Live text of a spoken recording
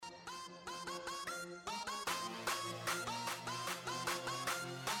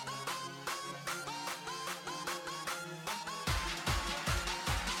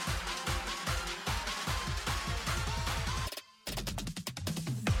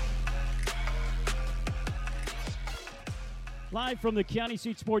Live from the County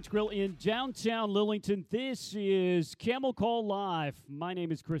Seat Sports Grill in downtown Lillington, this is Camel Call Live. My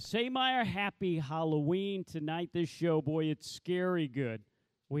name is Chris Haymeyer. Happy Halloween tonight. This show, boy, it's scary good.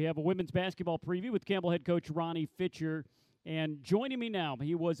 We have a women's basketball preview with Campbell head coach Ronnie Fitcher. And joining me now,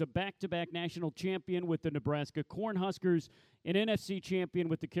 he was a back-to-back national champion with the Nebraska Cornhuskers, an NFC champion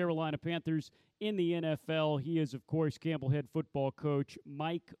with the Carolina Panthers in the NFL. He is, of course, Campbell head football coach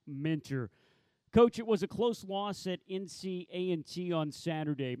Mike Minter. Coach, it was a close loss at NC A&T on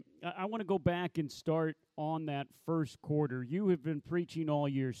Saturday. I want to go back and start on that first quarter. You have been preaching all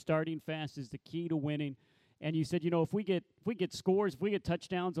year, starting fast is the key to winning. And you said, if we get scores, if we get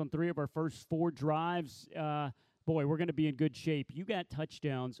touchdowns on 3 of our first 4 drives, boy, we're going to be in good shape. You got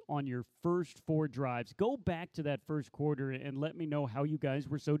touchdowns on your first 4 drives. Go back to that first quarter and let me know how you guys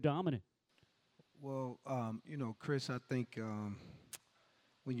were so dominant. Well, Chris, I think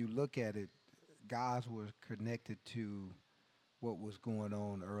when you look at it, guys were connected to what was going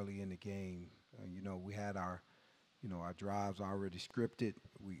on early in the game. We had our drives already scripted.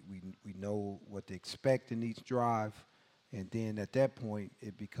 We know what to expect in each drive, and then at that point,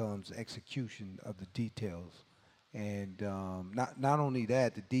 it becomes execution of the details. And not only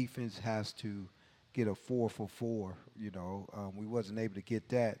that, the defense has to get a 4 for 4. We wasn't able to get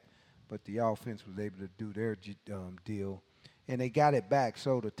that, but the offense was able to do their deal. And they got it back.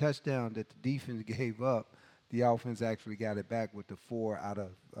 So the touchdown that the defense gave up, the offense actually got it back with the 4 out of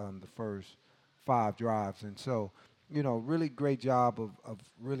the first 5 drives. And so, really great job of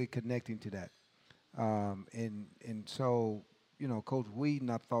really connecting to that. And so, Coach Whedon,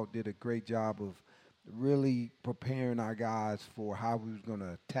 I thought, did a great job of really preparing our guys for how we was going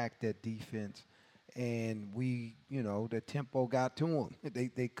to attack that defense. And we, the tempo got to them.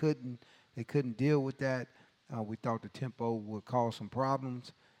 They couldn't deal with that. We thought the tempo would cause some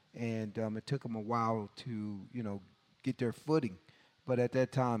problems, and it took them a while to, get their footing. But at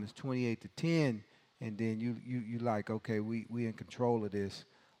that time, it's 28-10, and then you like, okay, we in control of this.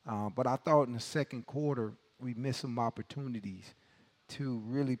 But I thought in the second quarter, we missed some opportunities to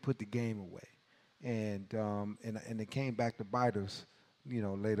really put the game away. And it came back to bite us,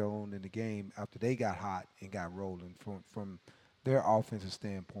 later on in the game after they got hot and got rolling from their offensive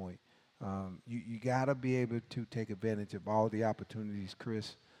standpoint. You got to be able to take advantage of all the opportunities,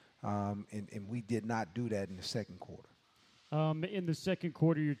 Chris, and we did not do that in the second quarter. In the second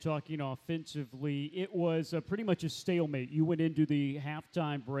quarter, you're talking offensively. It was pretty much a stalemate. You went into the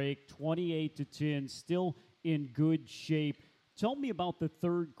halftime break 28-10, still in good shape. Tell me about the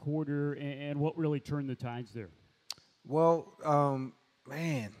third quarter and what really turned the tides there. Well,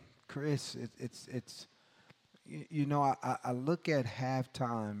 Chris, it's. I look at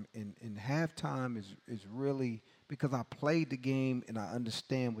halftime, and halftime is really because I played the game and I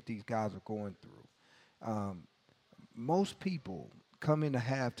understand what these guys are going through. Most people come into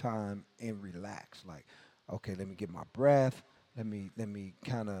halftime and relax, like, okay, let me get my breath, let me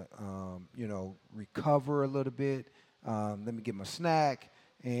kind of recover a little bit, let me get my snack,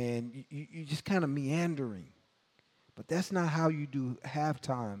 and you just kind of meandering. But that's not how you do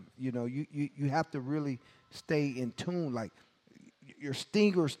halftime. You have to really stay in tune. Like, your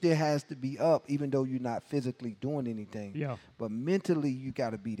stinger still has to be up, even though you're not physically doing anything. Yeah. But mentally, you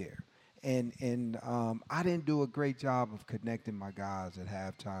got to be there. And I didn't do a great job of connecting my guys at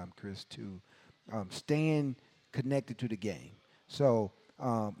halftime, Chris, to staying connected to the game. So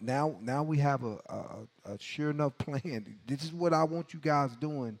now we have a sure enough plan. This is what I want you guys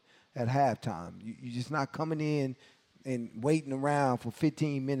doing at halftime. You're just not coming in and waiting around for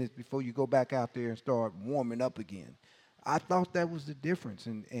 15 minutes before you go back out there and start warming up again. I thought that was the difference.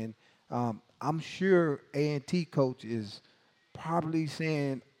 And I'm sure A&T coach is probably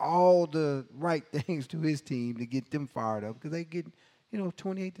saying all the right things to his team to get them fired up because they get,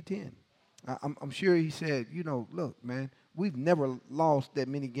 28-10. I'm sure he said, look, man, we've never lost that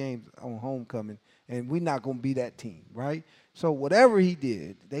many games on homecoming, and we're not going to be that team, right? So whatever he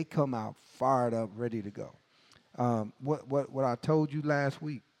did, they come out fired up, ready to go. What I told you last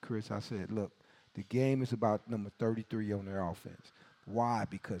week, Chris, I said, look, the game is about number 33 on their offense. Why?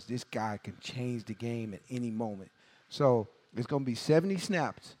 Because this guy can change the game at any moment. So it's going to be 70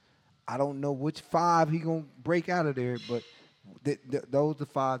 snaps. I don't know which 5 he's going to break out of there, but those are the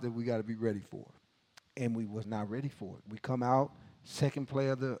 5 that we got to be ready for. And we was not ready for it. We come out, second play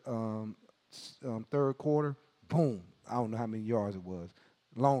of the third quarter, boom. I don't know how many yards it was.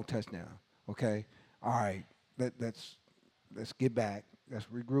 Long touchdown, okay? All right, let's get back. Let's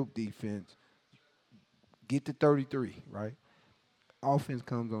regroup defense. Get to 33, right? Offense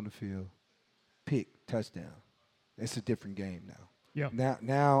comes on the field, pick, touchdown. It's a different game now. Yeah.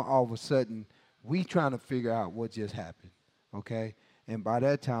 Now all of a sudden, we trying to figure out what just happened. okay? And by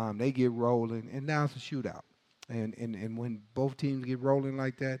that time, they get rolling, and now it's a shootout. And when both teams get rolling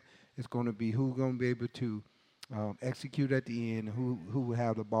like that, it's going to be who's going to be able to execute at the end, who will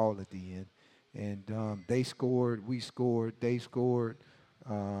have the ball at the end. And they scored, we scored, they scored,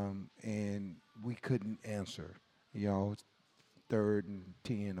 and we couldn't answer. You know, third and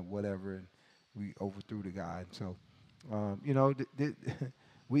 10 or whatever, and we overthrew the guy. And so, you know,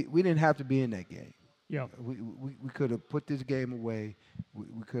 we didn't have to be in that game. Yeah. We could have put this game away.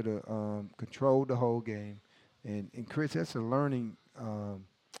 We could have controlled the whole game. And Chris, that's a learning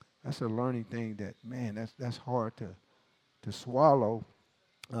thing that, man, that's hard to swallow,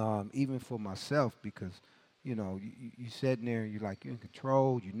 even for myself, because, you know, you sitting there and you're like, you're in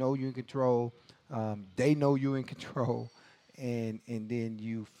control. You know you're in control. They know you're in control. And then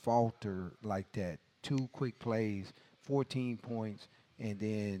you falter like that. 2 quick plays, 14 points, and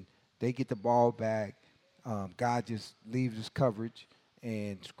then they get the ball back. Guy just leaves his coverage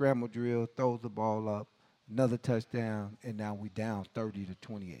and scramble drill, throws the ball up, another touchdown, and now we down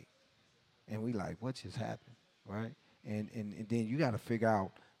 30-28. And we like, what just happened, right? And then you got to figure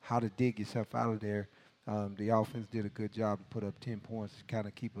out how to dig yourself out of there. The offense did a good job to put up 10 points to kind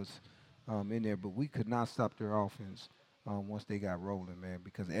of keep us in there, but we could not stop their offense once they got rolling, man,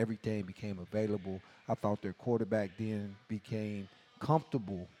 because everything became available. I thought their quarterback then became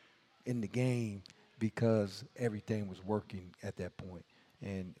comfortable in the game because everything was working at that point.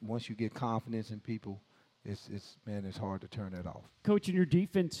 And once you get confidence in people, it's hard to turn that off. Coach, and your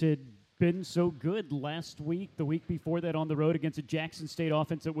defense had been so good last week, the week before that on the road against a Jackson State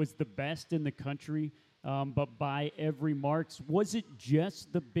offense that was the best in the country, but by every marks. Was it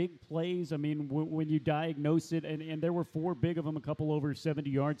just the big plays? I mean, when you diagnose it, and there were 4 big of them, a couple over 70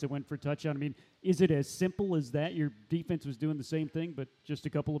 yards that went for a touchdown. I mean, is it as simple as that? Your defense was doing the same thing, but just a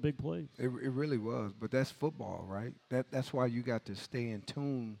couple of big plays? It really was, but that's football, right? That's why you got to stay in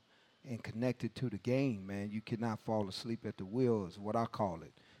tune and connected to the game, man. You cannot fall asleep at the wheel is what I call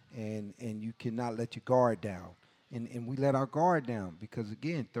it. And you cannot let your guard down. And we let our guard down because,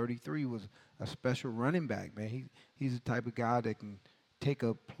 again, 33 was a special running back, man. He's the type of guy that can take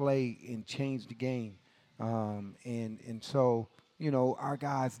a play and change the game. And so, you know, our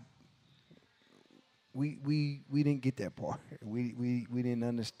guys, we didn't get that part. We didn't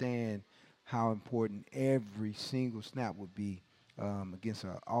understand how important every single snap would be against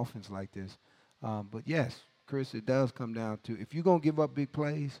an offense like this. But, yes, Chris, it does come down to, if you're going to give up big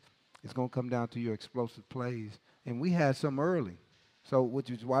plays, it's going to come down to your explosive plays. And we had some early, so which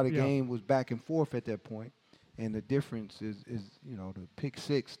is why the game was back and forth at that point. And the difference is, you know, the pick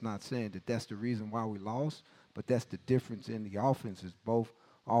six, not saying that that's the reason why we lost, but that's the difference in the offenses. Both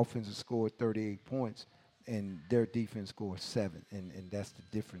offenses scored 38 points, and their defense scored 7, and that's the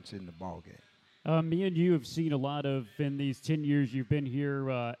difference in the ball game. Me and you have seen a lot of, in these 10 years you've been here,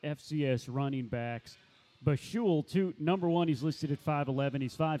 FCS running backs. Bashul, number one, he's listed at 5'11".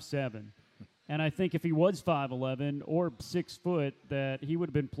 He's 5'7". And I think if he was 5'11" or 6 foot, that he would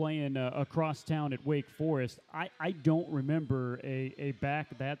have been playing across town at Wake Forest. I don't remember a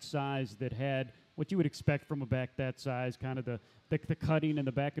back that size that had what you would expect from a back that size, kind of the cutting and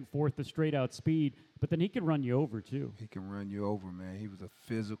the back and forth, the straight-out speed. But then he can run you over, too. He can run you over, man. He was a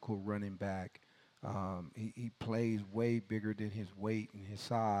physical running back. He plays way bigger than his weight and his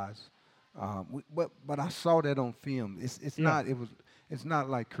size. But I saw that on film. It's not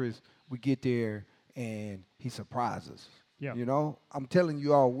like, Chris, we get there and he surprises. Yeah. You know, I'm telling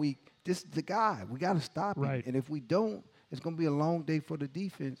you all week, this is the guy. We got to stop him. Right. And if we don't, it's going to be a long day for the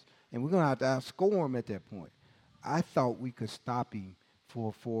defense, and we're going to have to outscore him at that point. I thought we could stop him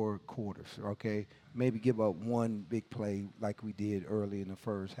for 4 quarters, okay? Maybe give up one big play like we did early in the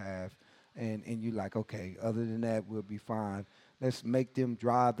first half, and you're like, okay, other than that, we'll be fine. Let's make them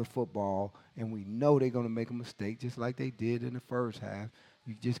drive the football, and we know they're going to make a mistake just like they did in the first half.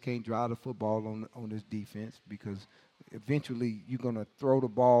 You just can't drive the football on this defense because eventually you're going to throw the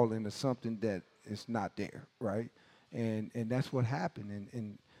ball into something that is not there, right? And that's what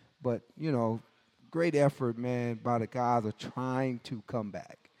happened. But, you know, great effort, man, by the guys are trying to come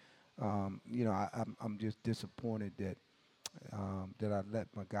back. You know, I'm just disappointed that I let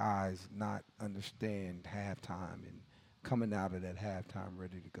my guys not understand halftime and coming out of that halftime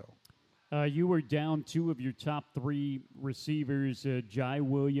ready to go. You were down 2 of your top 3 receivers, Jai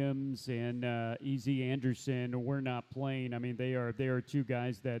Williams and E.Z. Anderson, were not playing. I mean, they are 2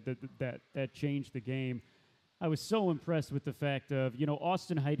 guys that changed the game. I was so impressed with the fact of, you know,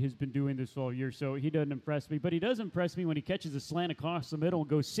 Austin Height has been doing this all year, so he doesn't impress me. But he does impress me when he catches a slant across the middle and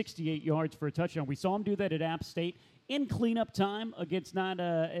goes 68 yards for a touchdown. We saw him do that at App State. in cleanup time against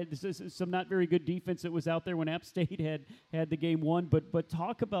some not very good defense that was out there when App State had the game won. But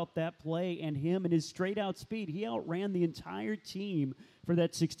talk about that play and him and his straight-out speed. He outran the entire team for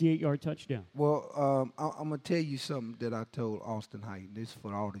that 68-yard touchdown. Well, I'm going to tell you something that I told Austin Height. This is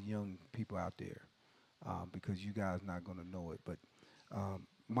for all the young people out there because you guys not going to know it. But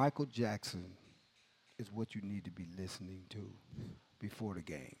Michael Jackson is what you need to be listening to before the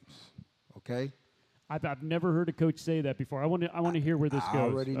games, okay? I've never heard a coach say that before. I want to hear where this goes. I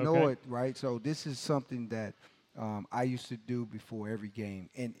already know it, right? So this is something that I used to do before every game,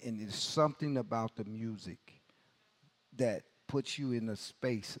 and it's something about the music that puts you in a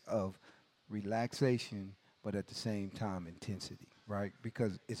space of relaxation, but at the same time intensity, right?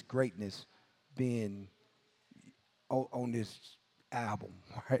 Because it's greatness being on this album,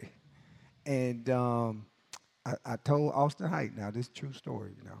 right? And I told Austin Height, now this is a true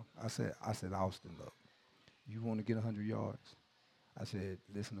story, I said, Austin, look, you want to get 100 yards? I said,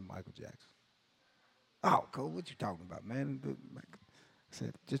 listen to Michael Jackson. Oh, Cole, what you talking about, man? I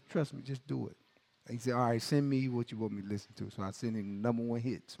said, just trust me, just do it. He said, all right, send me what you want me to listen to. So I sent him number one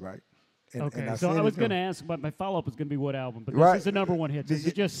hits, right? And so I was going to ask, but my follow-up was going to be what album, but this is the number one hit. Is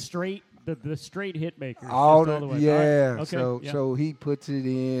it just straight, the straight hit makers? All the way? Yeah. Right. Okay. So he puts it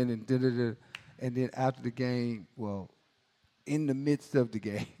in and da-da-da. And then after the game, well, in the midst of the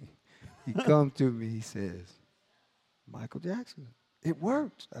game, he comes to me, he says, Michael Jackson, it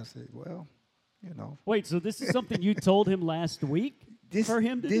worked. I said, well, Wait, so this is something you told him last week for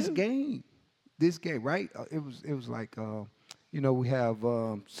him to do? This game, right? It was like, we have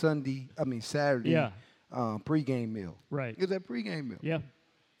Saturday pregame meal. Right. It's that pregame meal. Yeah.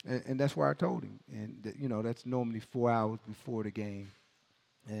 And that's why I told him. And, that's normally 4 hours before the game.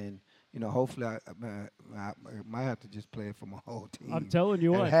 And, hopefully I might have to just play it for my whole team. I'm telling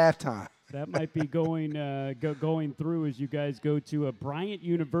you what. At halftime. That might be going through as you guys go to Bryant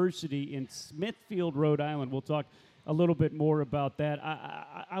University in Smithfield, Rhode Island. We'll talk a little bit more about that.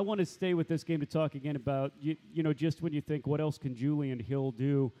 I want to stay with this game to talk again about, just when you think, what else can Julian Hill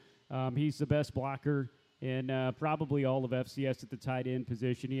do? He's the best blocker in probably all of FCS at the tight end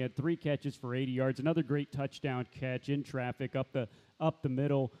position. He had 3 catches for 80 yards, another great touchdown catch in traffic up the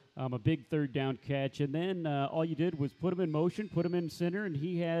middle, a big third down catch, and then all you did was put him in motion, put him in center, and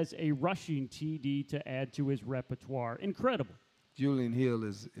he has a rushing TD to add to his repertoire. Incredible. Julian Hill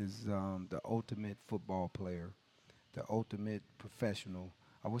is the ultimate football player, the ultimate professional.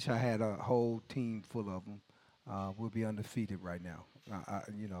 I wish I had a whole team full of them. We'll be undefeated right now.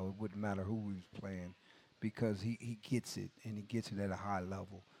 It wouldn't matter who we was playing because he gets it, and he gets it at a high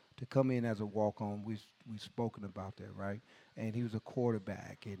level. To come in as a walk-on, we've spoken about that, right? And he was a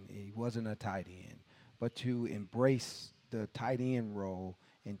quarterback, and he wasn't a tight end. But to embrace the tight end role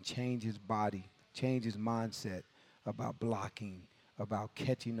and change his body, change his mindset about blocking, about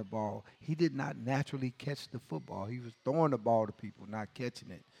catching the ball. He did not naturally catch the football. He was throwing the ball to people, not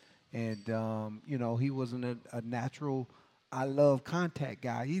catching it. And, he wasn't a natural, I love contact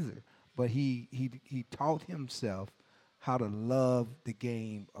guy either. But he taught himself how to love the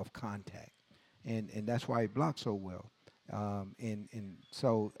game of contact. And that's why he blocked so well. And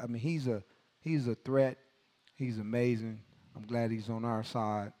so, I mean, he's a threat. He's amazing. I'm glad he's on our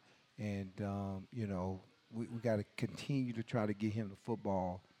side. And, we got to continue to try to get him the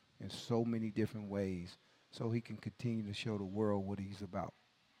football in so many different ways so he can continue to show the world what he's about.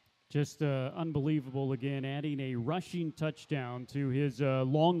 Just unbelievable again, adding a rushing touchdown to his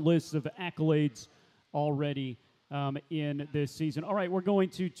long list of accolades already in this season. All right, we're going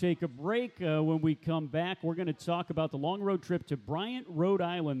to take a break. When we come back, we're going to talk about the long road trip to Bryant, Rhode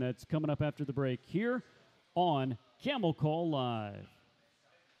Island that's coming up after the break here on Camel Call Live.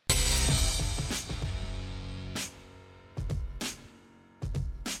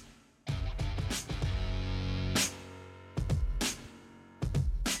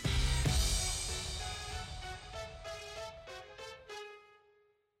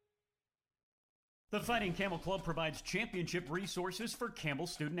 The Fighting Camel Club provides championship resources for Camel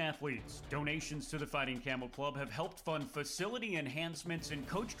student-athletes. Donations to the Fighting Camel Club have helped fund facility enhancements and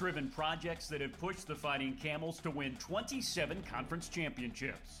coach-driven projects that have pushed the Fighting Camels to win 27 conference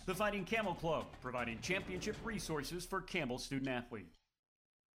championships. The Fighting Camel Club, providing championship resources for Camel student-athletes.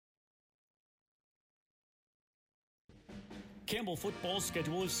 Campbell football's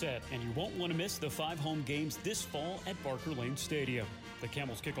schedule is set, and you won't want to miss the 5 home games this fall at Barker Lane Stadium. The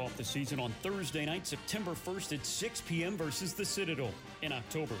Camels kick off the season on Thursday night, September 1st at 6 p.m. versus the Citadel. In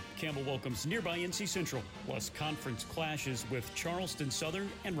October, Campbell welcomes nearby NC Central, plus conference clashes with Charleston Southern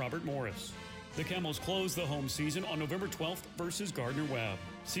and Robert Morris. The Camels close the home season on November 12th versus Gardner-Webb.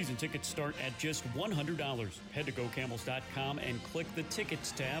 Season tickets start at just $100. Head to GoCamels.com and click the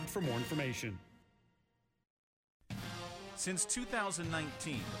Tickets tab for more information. Since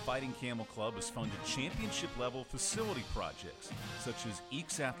 2019, the Fighting Camel Club has funded championship-level facility projects, such as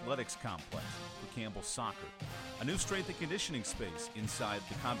Eakes Athletics Complex for Campbell Soccer, a new strength and conditioning space inside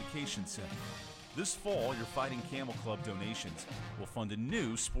the Convocation Center. This fall, your Fighting Camel Club donations will fund a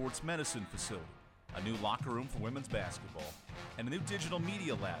new sports medicine facility, a new locker room for women's basketball, and a new digital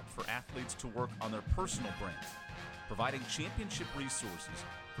media lab for athletes to work on their personal brands, providing championship resources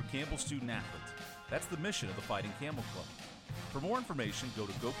for Campbell student-athletes. That's the mission of the Fighting Camel Club. For more information, go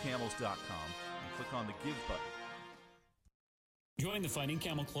to GoCamels.com and click on the Give button. Join the Fighting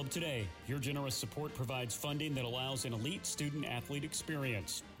Camel Club today. Your generous support provides funding that allows an elite student-athlete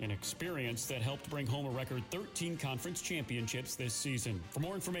experience, an experience that helped bring home a record 13 conference championships this season. For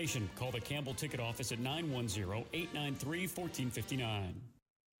more information, call the Campbell Ticket Office at 910-893-1459.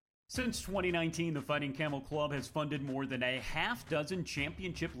 Since 2019, the Fighting Camel Club has funded more than a half dozen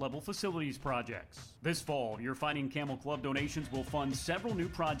championship-level facilities projects. This fall, your Fighting Camel Club donations will fund several new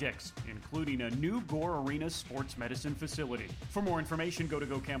projects, including a new Gore Arena sports medicine facility. For more information, go to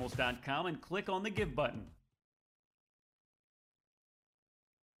GoCamels.com and click on the Give button.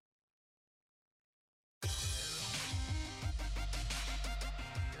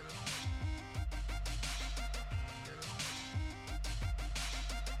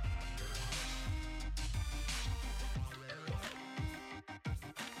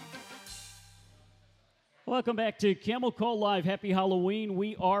 Welcome back to Camel Call Live. Happy Halloween.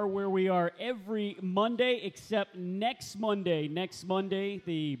 We are where we are every Monday except next Monday. Next Monday,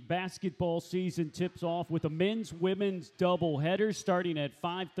 the basketball season tips off with a men's-women's doubleheader starting at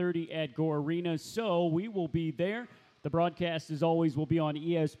 5:30 at Gore Arena. So we will be there. The broadcast, as always, will be on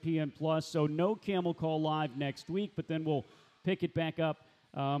ESPN+. So no Camel Call Live next week, but then we'll pick it back up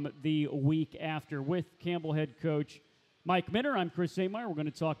the week after with Campbell head coach Mike Minter. I'm Chris Sameyer. We're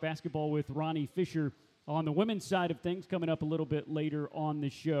going to talk basketball with Ronnie Fisher on the women's side of things coming up a little bit later on the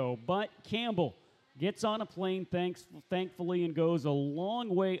show. But Campbell gets on a plane, thankfully, and goes a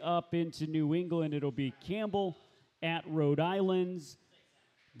long way up into New England. It'll be Campbell at Rhode Island's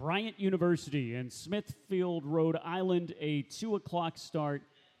Bryant University in Smithfield, Rhode Island, a 2 o'clock start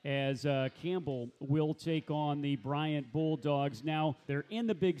as Campbell will take on the Bryant Bulldogs. Now, they're in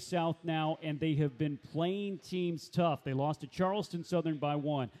the Big South now, and they have been playing teams tough. They lost to Charleston Southern by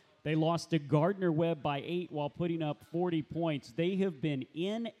 1. They lost to Gardner-Webb by 8 while putting up 40 points. They have been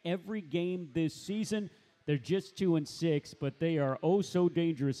in every game this season. They're just 2-6, but they are oh so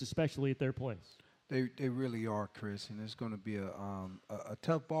dangerous, especially at their place. They really are, Chris, and it's going to be a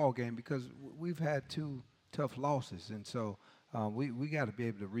tough ball game because we've had 2 tough losses, and so we got to be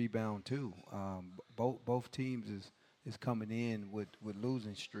able to rebound too. Both teams is coming in with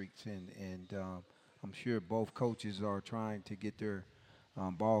losing streaks, and I'm sure both coaches are trying to get their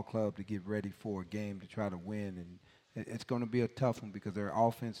ball club to get ready for a game to try to win, and it's going to be a tough one because their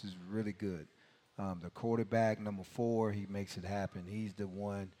offense is really good. The quarterback, number 4, he makes it happen. He's the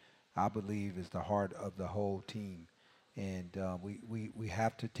one I believe is the heart of the whole team, and we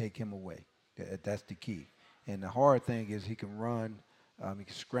have to take him away. That's the key. And the hard thing is he can run, he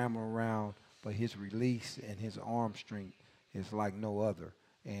can scramble around, but his release and his arm strength is like no other,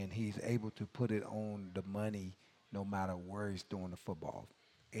 and he's able to put it on the money no matter where he's throwing the football.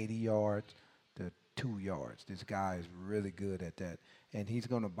 80 yards to 2 yards. This guy is really good at that. And he's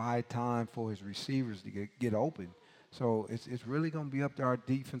going to buy time for his receivers to get open. So it's really going to be up to our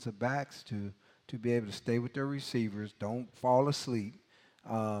defensive backs to be able to stay with their receivers, don't fall asleep,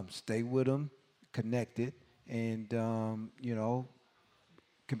 stay with them, connected, and,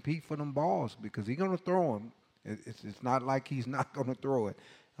 compete for them balls because he's going to throw them. It's not like he's not going to throw it.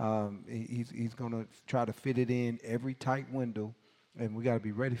 He's going to try to fit it in every tight window, and we got to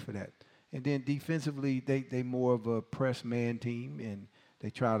be ready for that. And then defensively, they more of a press man team, and they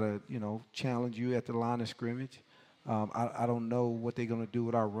try to, challenge you at the line of scrimmage. I don't know what they're going to do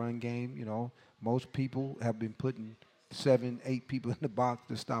with our run game. Most people have been putting 7, 8 people in the box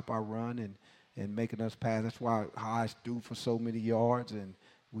to stop our run and making us pass. That's why Hodge threw for so many yards, and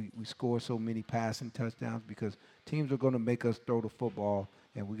we score so many passing touchdowns because teams are going to make us throw the football,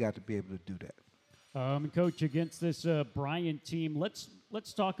 and we got to be able to do that. Coach, against this Bryant team,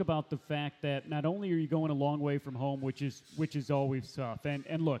 let's talk about the fact that not only are you going a long way from home, which is always tough,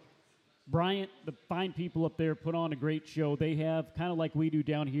 and look, Bryant, the fine people up there put on a great show. They have, kind of like we do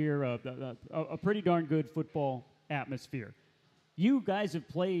down here, a pretty darn good football atmosphere. You guys have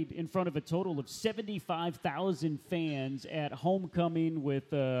played in front of a total of 75,000 fans at homecoming with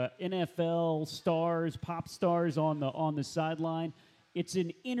NFL stars, pop stars on the sideline. It's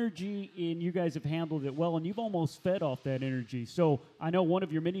an energy, and you guys have handled it well, and you've almost fed off that energy. So I know one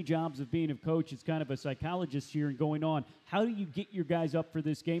of your many jobs of being a coach is kind of a psychologist here and going on. How do you get your guys up for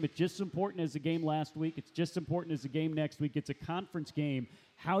this game? It's just as important as the game last week. It's just as important as the game next week. It's a conference game.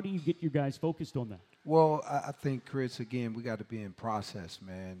 How do you get your guys focused on that? Well, I think, Chris, again, we got to be in process,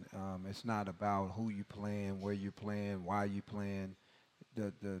 man. It's not about who you playing, where you playing, why you playing.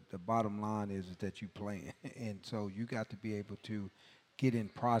 The bottom line is that you playing. And so you got to be able to get in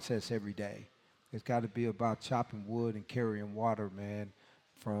process every day. It's got to be about chopping wood and carrying water, man,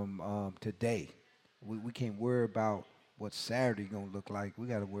 from today. We can't worry about what Saturday going to look like. We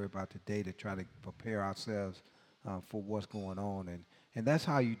got to worry about today to try to prepare ourselves for what's going on. And that's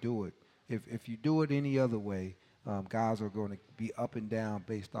how you do it. If you do it any other way, guys are going to be up and down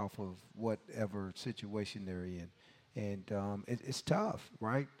based off of whatever situation they're in. And it's tough,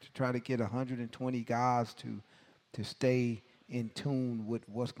 right, to try to get 120 guys to stay in tune with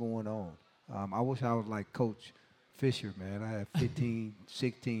what's going on. I wish I was like Coach Fisher, man. I have 15,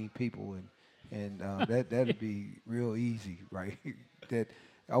 16 people, and that'd be real easy, right?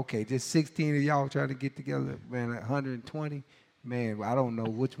 Just 16 of y'all trying to get together, man, 120. Man, I don't know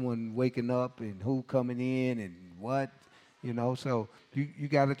which one waking up and who coming in and what, So you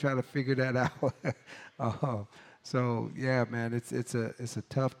got to try to figure that out. So yeah, man, it's a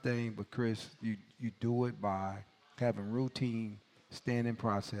tough thing, but Chris, you do it by having routine, staying in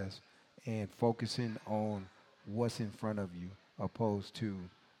process, and focusing on what's in front of you opposed to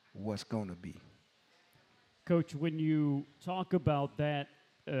what's going to be. Coach, when you talk about that,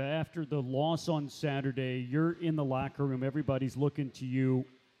 after the loss on Saturday, you're in the locker room, everybody's looking to you.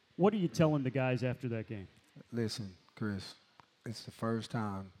 What are you telling the guys after that game? Listen, Chris, it's the first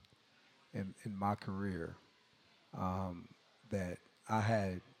time in my career that I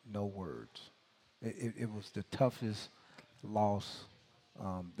had no words. It was the toughest loss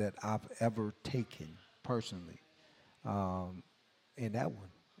that I've ever taken personally. In that one,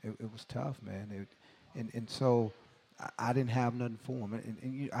 it was tough, man. And so I didn't have nothing for him.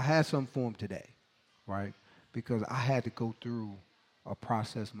 And I had something for him today, right? Because I had to go through a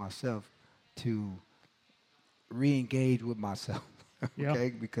process myself to re-engage with myself, okay?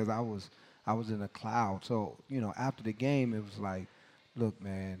 Yep. Because I was in a cloud. So, after the game, it was like, look,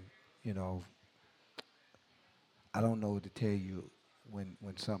 man, I don't know what to tell you when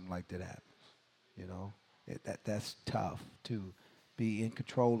something like that happens, That's tough to be in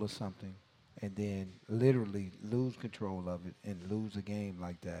control of something and then literally lose control of it and lose a game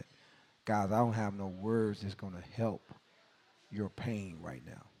like that. Guys, I don't have no words that's going to help your pain right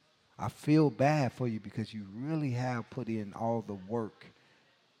now. I feel bad for you because you really have put in all the work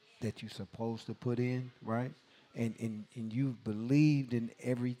that you're supposed to put in, right? And you've believed in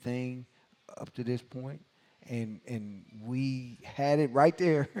everything up to this point, and we had it right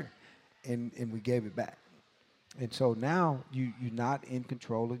there, and we gave it back. And so now you're not in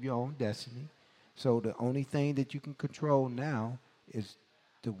control of your own destiny. So the only thing that you can control now is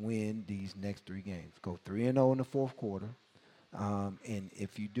to win these next 3 games. Go 3-0 in the fourth quarter. And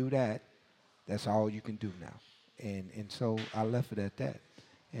if you do that, that's all you can do now. And so I left it at that.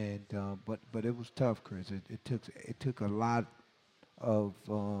 And but it was tough, Chris. It took a lot of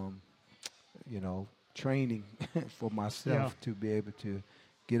training for myself to be able to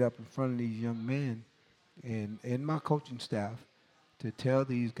get up in front of these young men and my coaching staff to tell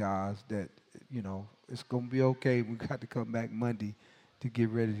these guys that, it's going to be okay. We got to come back Monday to get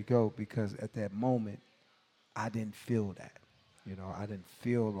ready to go, because at that moment, I didn't feel that. I didn't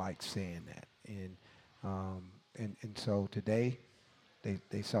feel like saying that. And so today,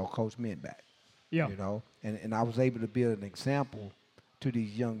 they saw Coach Mint back. Yeah. And I was able to be an example to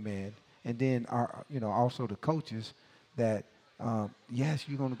these young men, and then also the coaches that yes,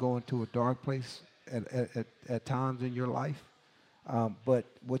 you're going to go into a dark place at times in your life, but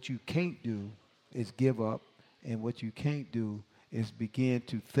what you can't do is give up, and what you can't do is begin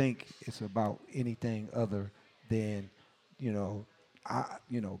to think it's about anything other than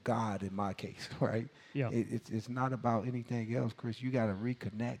God in my case, right? Yeah. It's not about anything else, Chris. You got to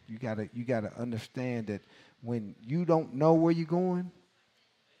reconnect. You got to understand that when you don't know where you're going,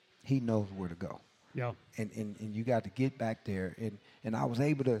 He knows where to go. Yeah. And you got to get back there. And I was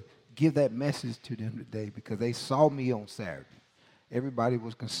able to give that message to them today because they saw me on Saturday. Everybody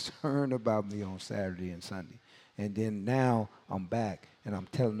was concerned about me on Saturday and Sunday. And then now I'm back, and I'm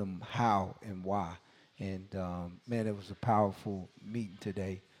telling them how and why. And, man, it was a powerful meeting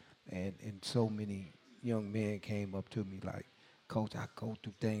today. And so many young men came up to me like, Coach, I go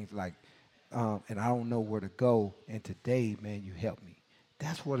through things like, and I don't know where to go. And today, man, you helped me.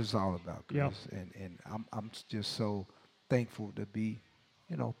 That's what it's all about, Chris. Yep. And I'm just so thankful to be,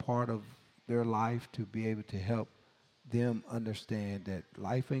 part of their life, to be able to help them understand that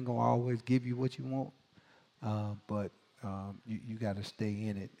life ain't gonna always give you what you want, but you got to stay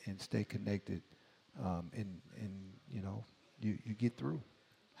in it and stay connected, and you get through.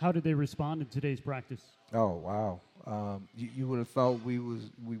 How did they respond in today's practice? Oh wow! You would have thought we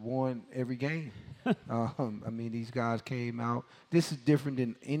won every game. I mean, these guys came out. This is different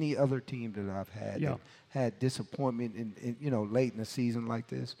than any other team that I've had. Yeah. That had disappointment in late in the season like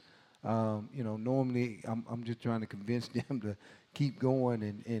this. Normally I'm just trying to convince them to keep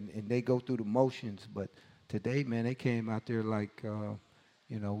going, and they go through the motions. But today, man, they came out there like,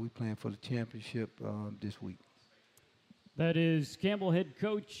 we playing for the championship this week. That is Campbell head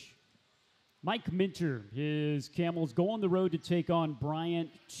coach Mike Minter. His Camels go on the road to take on Bryant.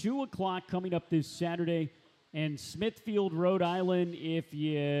 2 o'clock coming up this Saturday. And Smithfield, Rhode Island, if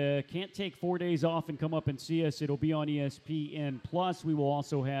you can't take 4 days off and come up and see us, it'll be on ESPN+. We will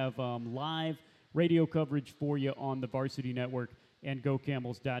also have live radio coverage for you on the Varsity Network and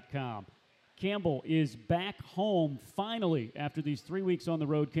GoCamels.com. Campbell is back home finally after these 3 weeks on the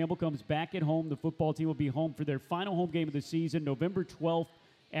road. Campbell comes back at home. The football team will be home for their final home game of the season, November 12th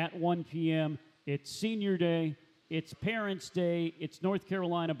at 1 p.m. It's Senior Day. It's Parents' Day. It's North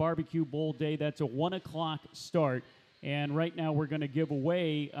Carolina Barbecue Bowl Day. That's a 1 o'clock start. And right now we're going to give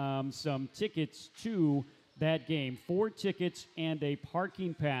away some tickets to that game. 4 tickets and a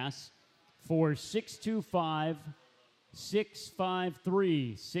parking pass for 625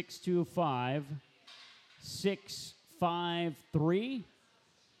 653 625 653.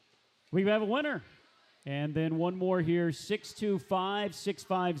 We have a winner. And then one more here, 625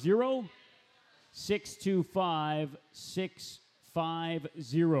 650 625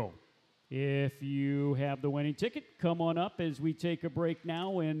 650. If you have the winning ticket, come on up as we take a break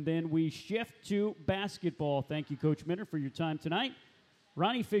now, and then we shift to basketball. Thank you, Coach Minter, for your time tonight.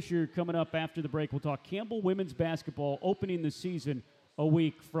 Ronnie Fisher coming up after the break. We'll talk Campbell women's basketball opening the season a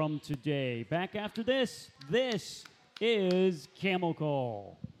week from today. Back after this. This is Camel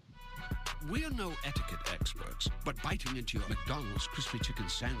Call. We're no etiquette experts, but biting into your McDonald's crispy chicken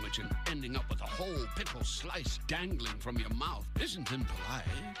sandwich and ending up with a whole pickle slice dangling from your mouth isn't impolite.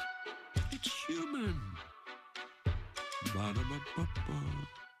 It's human. Ba-da-ba-ba-ba.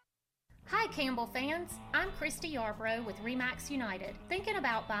 Hi Campbell fans, I'm Christy Yarbrough with RE/MAX United. Thinking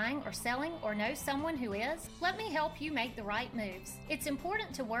about buying or selling or know someone who is? Let me help you make the right moves. It's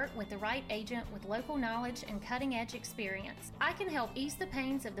important to work with the right agent with local knowledge and cutting-edge experience. I can help ease the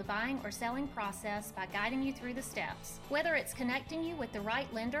pains of the buying or selling process by guiding you through the steps. Whether it's connecting you with the right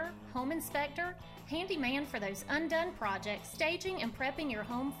lender, home inspector, handyman for those undone projects, staging and prepping your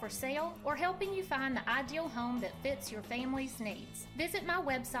home for sale, or helping you find the ideal home that fits your family's needs. Visit my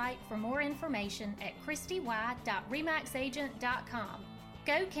website for more information at christy.remaxagent.com.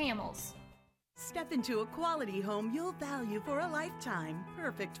 Go Camels! Step into a quality home you'll value for a lifetime,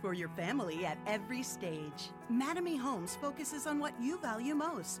 perfect for your family at every stage. Mattamy Homes focuses on what you value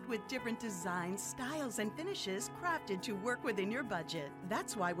most, with different designs, styles, and finishes crafted to work within your budget.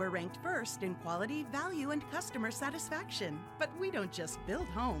 That's why we're ranked first in quality, value, and customer satisfaction. But we don't just build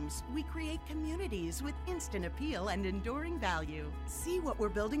homes, we create communities with instant appeal and enduring value. See what we're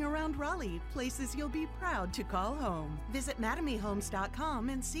building around Raleigh, places you'll be proud to call home. Visit MattamyHomes.com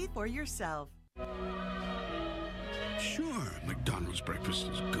and see for yourself. Sure, McDonald's breakfast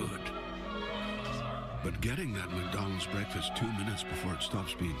is good. But getting that McDonald's breakfast 2 minutes before it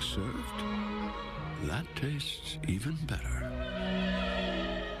stops being served, that tastes even better.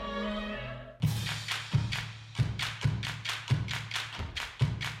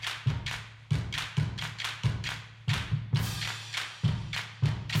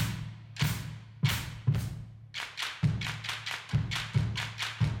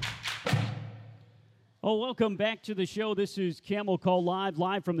 Oh, welcome back to the show. This is Camel Call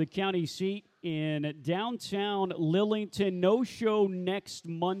live from the county seat in downtown Lillington. No show next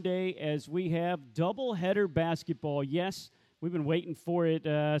Monday as we have doubleheader basketball. Yes, we've been waiting for it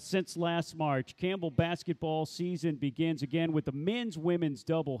since last March. Campbell basketball season begins again with the men's-women's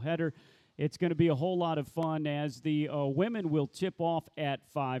doubleheader. It's going to be a whole lot of fun as the women will tip off at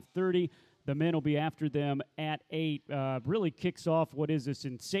 5:30. The men will be after them at 8. Really kicks off what is a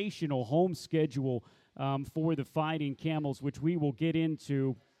sensational home schedule for the Fighting Camels, which we will get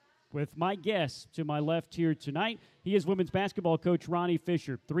into with my guest to my left here tonight. He is women's basketball coach Ronnie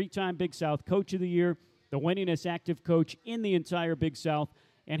Fisher, 3-time Big South Coach of the Year, the winningest active coach in the entire Big South,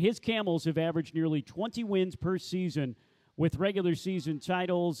 and his Camels have averaged nearly 20 wins per season with regular season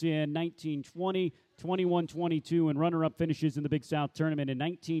titles in 1920, 21-22, and runner-up finishes in the Big South Tournament in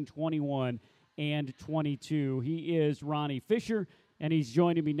 1921 and 22. He is Ronnie Fisher, and he's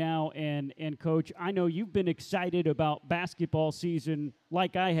joining me now. And Coach, I know you've been excited about basketball season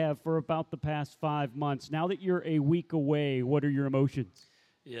like I have for about the past 5 months. Now that you're a week away, what are your emotions?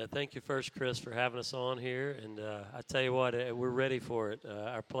 Yeah, thank you first, Chris, for having us on here. And I tell you what, we're ready for it.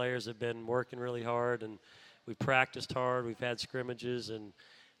 Our players have been working really hard, and we've practiced hard. We've had scrimmages, and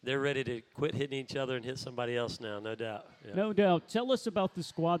they're ready to quit hitting each other and hit somebody else now, no doubt. Yeah. No doubt. Tell us about the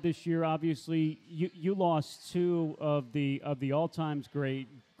squad this year. Obviously, you lost two of the all-time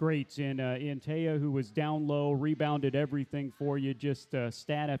greats in Taya, who was down low, rebounded everything for you, just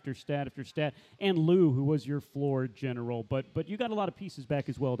stat after stat after stat, and Lou, who was your floor general. But you got a lot of pieces back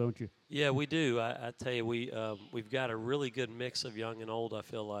as well, don't you? Yeah, we do. I tell you, we've got a really good mix of young and old, I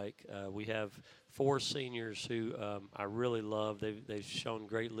feel like. We have 4 seniors who I really love. They've shown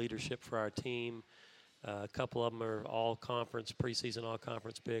great leadership for our team. A couple of them are all-conference, preseason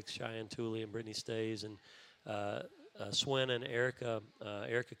all-conference picks, Cheyenne Tooley and Brittany Stays. And Swin and Erica.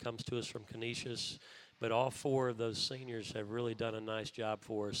 Erica comes to us from Canisius. But all 4 of those seniors have really done a nice job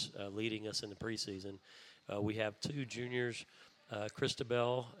for us, leading us in the preseason. We have 2 juniors,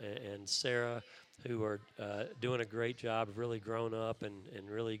 Christabel and Sarah, who are doing a great job, have really grown up and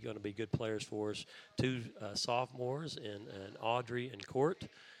really going to be good players for us. 2 sophomores, and Audrey and Court.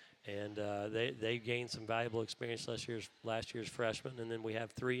 And they gained some valuable experience last year's freshmen. And then we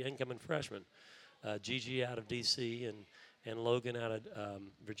have 3 incoming freshmen, Gigi out of D.C. and Logan out of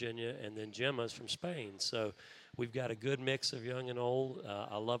Virginia, and then Gemma's from Spain. So we've got a good mix of young and old.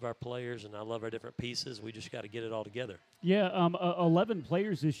 I love our players, and I love our different pieces. We just got to get it all together. Yeah, 11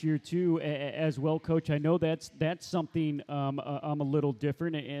 players this year, too, as well, Coach. I know that's something I'm a little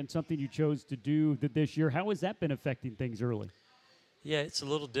different and something you chose to do this year. How has that been affecting things early? Yeah, it's a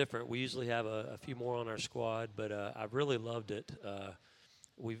little different. We usually have a few more on our squad, but I've really loved it.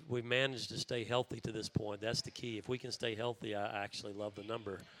 We've managed to stay healthy to this point. That's the key. If we can stay healthy, I actually love the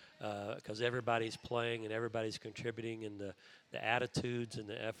number because everybody's playing and everybody's contributing, and the attitudes and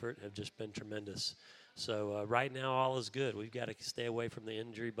the effort have just been tremendous. So right now, all is good. We've got to stay away from the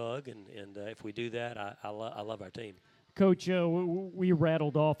injury bug, and if we do that, I love our team. Coach, we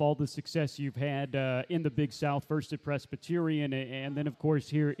rattled off all the success you've had in the Big South, first at Presbyterian and then, of course,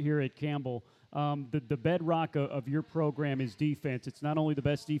 here at Campbell. The bedrock of your program is defense. It's not only the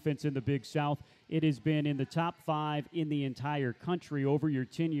best defense in the Big South, it has been in the top 5 in the entire country over your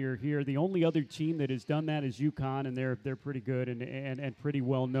tenure here. The only other team that has done that is UConn, and they're pretty good and pretty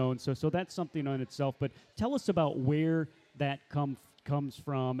well known. So that's something on itself. But tell us about where that comes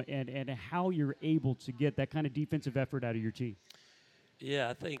from and how you're able to get that kind of defensive effort out of your team. Yeah,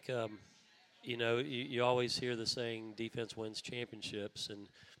 I think, you always hear the saying defense wins championships, and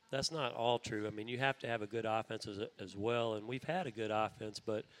that's not all true. I mean, you have to have a good offense as well, and we've had a good offense,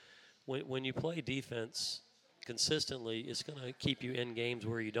 but when you play defense consistently, it's going to keep you in games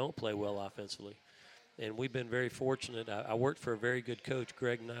where you don't play well offensively. And we've been very fortunate. I worked for a very good coach,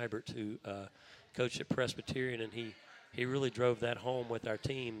 Greg Nybert, who coached at Presbyterian, and he really drove that home with our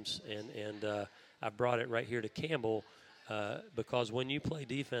teams, and I brought it right here to Campbell because when you play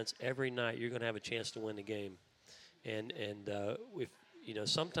defense every night, you're going to have a chance to win the game. And if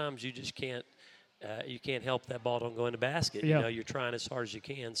sometimes you just can't help that ball don't go in the basket. Yeah. You're trying as hard as you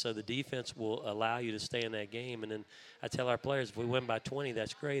can, so the defense will allow you to stay in that game. And then I tell our players, if we win by 20,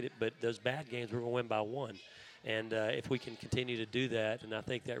 that's great, but those bad games, we're going to win by 1. And if we can continue to do that, and I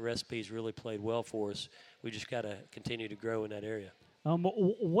think that recipe's really played well for us, we just got to continue to grow in that area.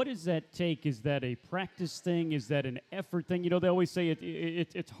 What does that take? Is that a practice thing? Is that an effort thing? They always say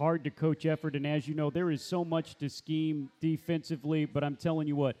it's hard to coach effort, and as you know, there is so much to scheme defensively, but I'm telling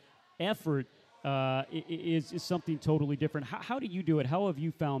you what, effort is something totally different. How do you do it? How have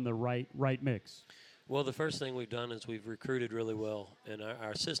you found the right mix? Well, the first thing we've done is we've recruited really well, and our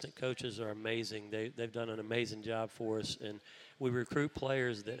assistant coaches are amazing. They've done an amazing job for us, and we recruit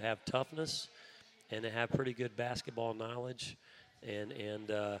players that have toughness and they have pretty good basketball knowledge. And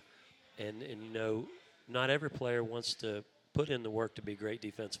not every player wants to put in the work to be great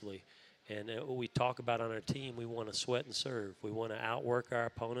defensively. And what we talk about on our team, we want to sweat and serve. We want to outwork our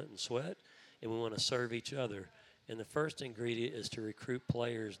opponent and sweat, and we want to serve each other. And the first ingredient is to recruit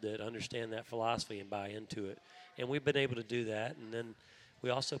players that understand that philosophy and buy into it. And we've been able to do that. And then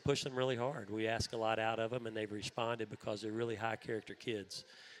we also push them really hard. We ask a lot out of them, and they've responded because they're really high-character kids.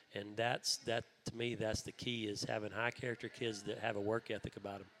 And that to me, that's the key, is having high-character kids that have a work ethic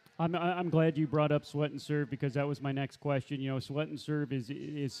about them. I'm glad you brought up sweat and serve because that was my next question. Sweat and serve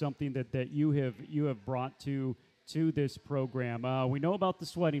is something that you have brought to to this program. We know about the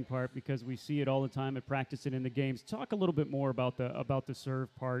sweating part because we see it all the time at practice and in the games. Talk a little bit more about the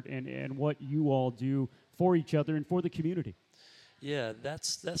serve part and what you all do for each other and for the community. Yeah,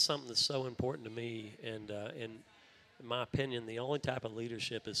 that's something that's so important to me. And in my opinion, the only type of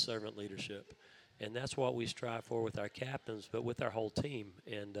leadership is servant leadership. And that's what we strive for with our captains, but with our whole team.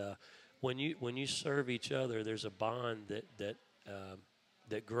 And when you serve each other, there's a bond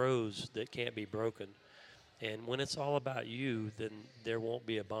that grows that can't be broken. And when it's all about you, then there won't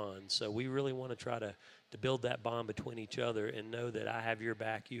be a bond. So we really want to try to build that bond between each other and know that I have your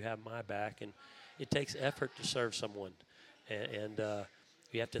back, you have my back. And it takes effort to serve someone. And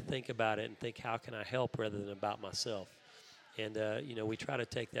you have to think about it and think, how can I help rather than about myself? And, we try to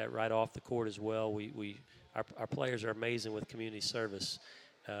take that right off the court as well. Our players are amazing with community service.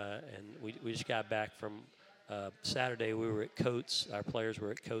 And we just got back from Saturday. We were at Coates. Our players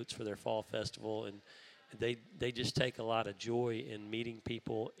were at Coates for their fall festival. And they just take a lot of joy in meeting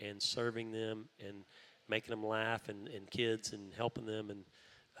people and serving them and making them laugh and kids and helping them. And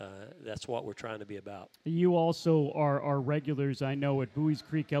that's what we're trying to be about. You also are regulars, I know, at Buies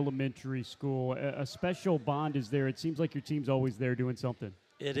Creek Elementary School. A special bond is there. It seems like your team's always there doing something.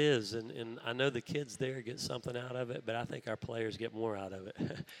 It is, and I know the kids there get something out of it, but I think our players get more out of it.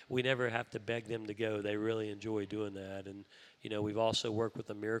 We never have to beg them to go. They really enjoy doing that. And, we've also worked with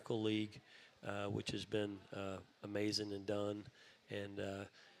the Miracle League, which has been amazing and done. And,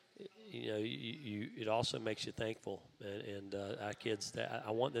 it also makes you thankful. And our kids,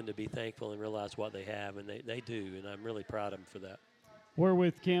 I want them to be thankful and realize what they have, and they do, and I'm really proud of them for that. We're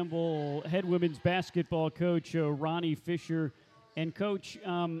with Campbell head women's basketball coach Ronnie Fisher. And, Coach,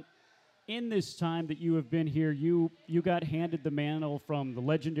 in this time that you have been here, you got handed the mantle from the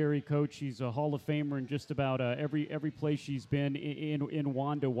legendary coach. She's a Hall of Famer in just about every place she's been in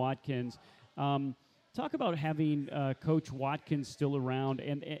Wanda Watkins. Talk about having Coach Watkins still around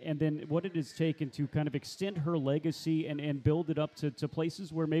and then what it has taken to kind of extend her legacy and build it up to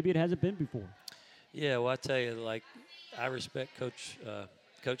places where maybe it hasn't been before. Yeah, well, I tell you, I respect Coach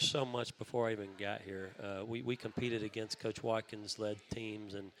so much before I even got here. We competed against Coach Watkins-led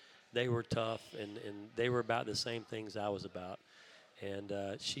teams, and they were tough, and they were about the same things I was about. And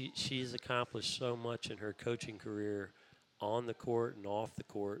she's accomplished so much in her coaching career on the court and off the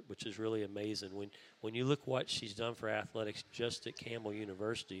court, which is really amazing. When you look what she's done for athletics just at Campbell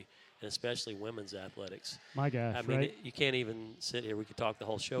University, and especially women's athletics. My gosh, I mean, right? You can't even sit here. We could talk the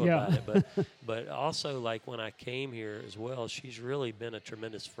whole show Yeah. about it. But also, when I came here as well, she's really been a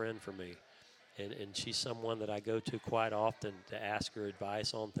tremendous friend for me. And she's someone that I go to quite often to ask her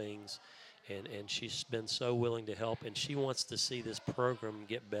advice on things. And she's been so willing to help. And she wants to see this program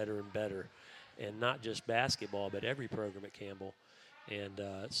get better and better. And not just basketball, but every program at Campbell. And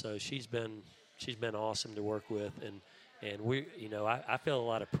so she's been awesome to work with. And we, I feel a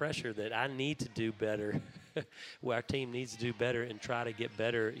lot of pressure that I need to do better. Our team needs to do better and try to get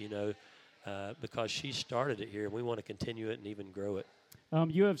better, because she started it here, and we want to continue it and even grow it.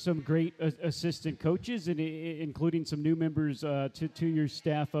 You have some great assistant coaches, and including some new members to your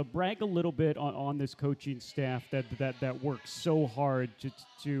staff. Brag a little bit on this coaching staff that works so hard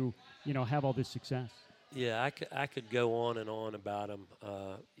to have all this success. Yeah, I could go on and on about them.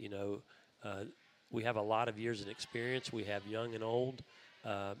 We have a lot of years of experience. We have young and old.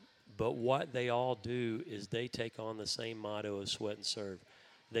 But what they all do is they take on the same motto as sweat and serve.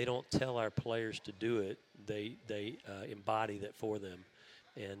 They don't tell our players to do it. They embody that for them.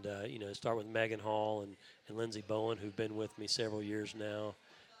 And, start with Megan Hall and Lindsey Bowen, who've been with me several years now.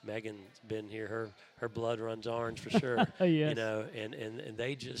 Megan's been here. Her blood runs orange for sure. Yes. And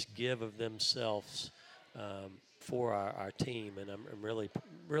they just give of themselves for our team. And I'm really,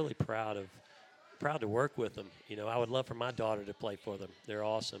 really proud to work with them. I would love for my daughter to play for them. They're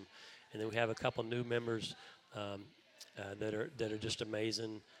awesome. And then we have a couple new members that are just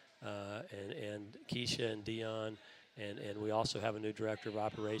amazing, and Keisha and Dion, and we also have a new director of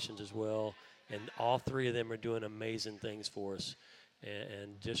operations as well. And all three of them are doing amazing things for us,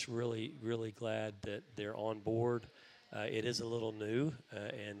 and just really, really glad that they're on board. It is a little new,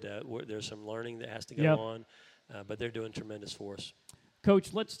 and there's some learning that has to go on, but they're doing tremendous for us.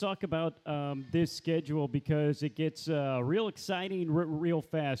 Coach, let's talk about this schedule because it gets real exciting real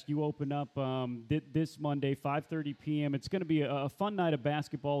fast. You open up this Monday, 5:30 p.m. It's going to be a fun night of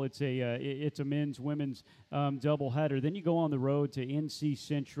basketball. It's a men's, women's doubleheader. Then you go on the road to NC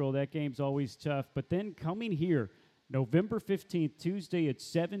Central. That game's always tough. But then coming here, November 15th, Tuesday at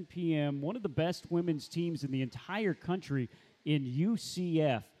 7 p.m., one of the best women's teams in the entire country in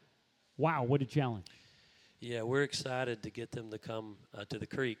UCF. Wow, what a challenge. Yeah, we're excited to get them to come to the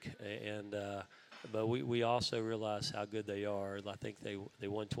Creek, and but we also realize how good they are. I think they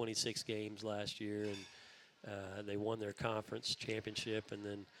won 26 games last year, and they won their conference championship, and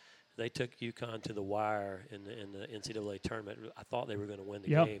then they took UConn to the wire in the NCAA tournament. I thought they were going to win the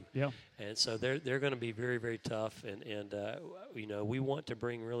game. Yeah. And so they're going to be very, very tough. And we want to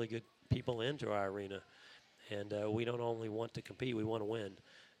bring really good people into our arena. And we don't only want to compete, we want to win.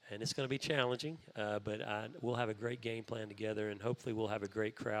 And it's going to be challenging, but we'll have a great game plan together, and hopefully we'll have a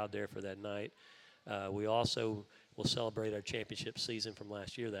great crowd there for that night. We also will celebrate our championship season from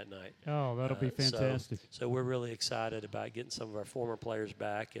last year that night. Oh, that'll be fantastic. So we're really excited about getting some of our former players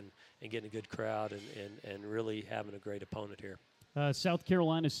back and getting a good crowd and really having a great opponent here. South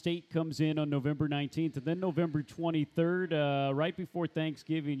Carolina State comes in on November 19th, and then November 23rd, right before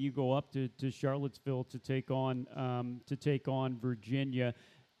Thanksgiving, you go up to Charlottesville to take on Virginia.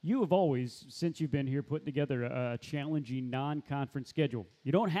 You have always, since you've been here, put together a challenging non-conference schedule.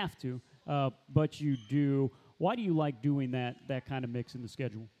 You don't have to, but you do. Why do you like doing that kind of mix in the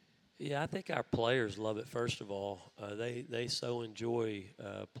schedule? Yeah, I think our players love it. First of all, they so enjoy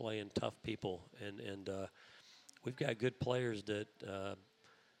playing tough people, and we've got good players that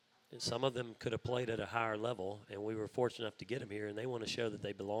some of them could have played at a higher level, and we were fortunate enough to get them here, and they want to show that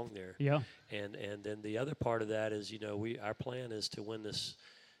they belong there. Yeah. And then the other part of that is, our plan is to win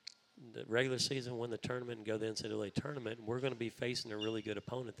the regular season, win the tournament, and go to the NCAA tournament. And we're going to be facing a really good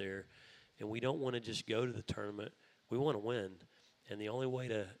opponent there, and we don't want to just go to the tournament. We want to win. And the only way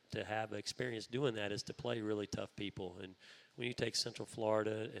to have experience doing that is to play really tough people. And when you take Central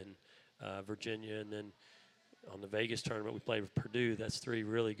Florida and Virginia, and then on the Vegas tournament we played with Purdue, that's three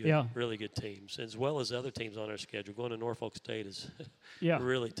really good teams, as well as other teams on our schedule. Going to Norfolk State is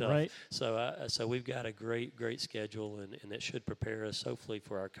really tough. Right. So we've got a great schedule, and it should prepare us hopefully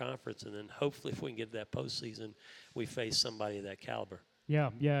for our conference, and then hopefully if we can get to that postseason, we face somebody of that caliber. Yeah,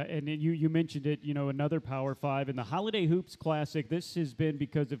 and you mentioned it, another Power 5. In the Holiday Hoops Classic, this has been,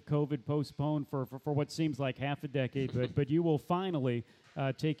 because of COVID, postponed for what seems like half a decade, but you will finally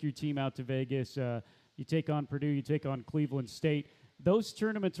take your team out to Vegas. You take on Purdue, you take on Cleveland State. Those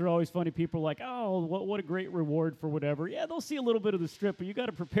tournaments are always funny. People are like, oh, what a great reward for whatever. Yeah, they'll see a little bit of the Strip, but you got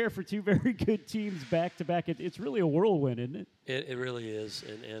to prepare for two very good teams back to back. It's really a whirlwind, isn't it? It really is,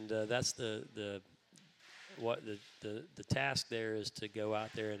 and that's the task there is to go out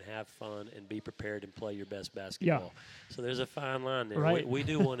there and have fun and be prepared and play your best basketball. Yeah. So there's a fine line there. Right. We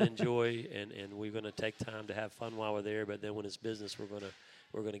do want to enjoy, and we're going to take time to have fun while we're there, but then when it's business, we're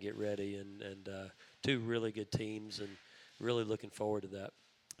going to get ready, and two really good teams, and really looking forward to that.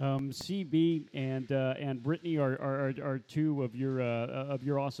 CB and Brittany are two of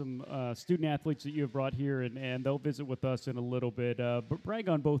your awesome student athletes that you have brought here, and they'll visit with us in a little bit. But brag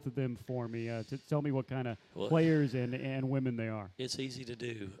on both of them for me. To tell me what kind of players and women they are. It's easy to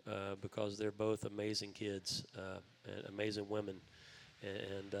do because they're both amazing kids and amazing women,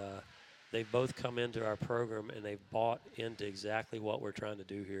 and they've both come into our program and they've bought into exactly what we're trying to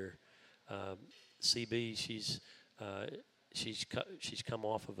do here. CB, she's come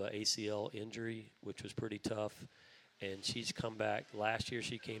off of an ACL injury, which was pretty tough, and she's come back. Last year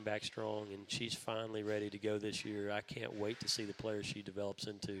she came back strong, and she's finally ready to go this year. I can't wait to see the players she develops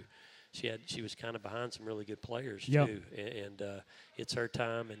into. She was kind of behind some really good players too, and it's her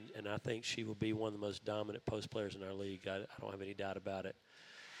time, and I think she will be one of the most dominant post players in our league. I don't have any doubt about it.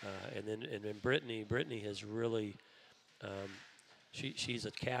 And then Brittany has really. She's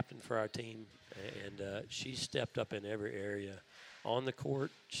a captain for our team, and she's stepped up in every area. On the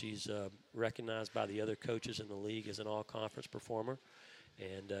court, she's recognized by the other coaches in the league as an all-conference performer,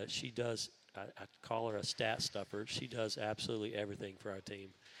 and she does, I call her a stat stuffer. She does absolutely everything for our team.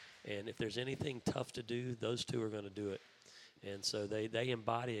 And if there's anything tough to do, those two are going to do it. And so they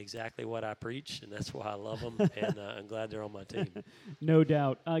embody exactly what I preach, and that's why I love them, and I'm glad they're on my team. No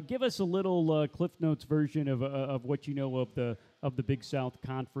doubt. Give us a little Cliff Notes version of what you know of the Big South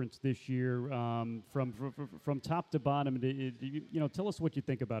Conference this year, from top to bottom. Tell us what you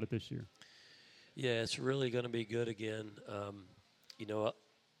think about it this year. Yeah, it's really going to be good again.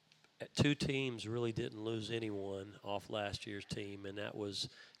 Two teams really didn't lose anyone off last year's team, and that was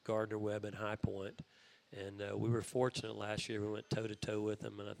Gardner-Webb and High Point. And we were fortunate last year. We went toe-to-toe with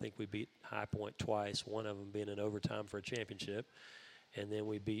them, and I think we beat High Point twice, one of them being in overtime for a championship. And then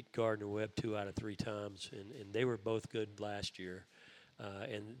we beat Gardner-Webb 2 out of 3 times, and they were both good last year.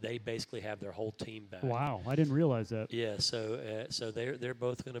 And they basically have their whole team back. Wow, I didn't realize that. Yeah, so they're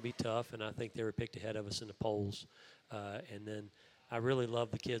both going to be tough, and I think they were picked ahead of us in the polls. And then I really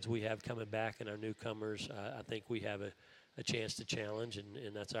love the kids we have coming back and our newcomers. I think we have a chance to challenge,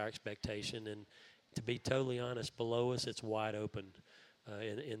 and that's our expectation. And to be totally honest, below us, it's wide open.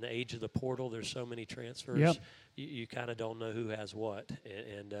 in the age of the portal, there's so many transfers. Yep. You kind of don't know who has what.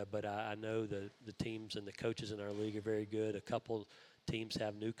 But I know the teams and the coaches in our league are very good. A couple teams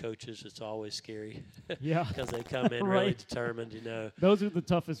have new coaches. It's always scary. Yeah. Because they come in Right. really determined, Those are the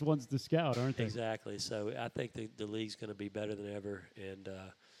toughest ones to scout, aren't they? Exactly. So I think the league's going to be better than ever. And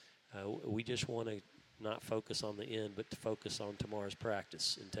we just want to not focus on the end, but to focus on tomorrow's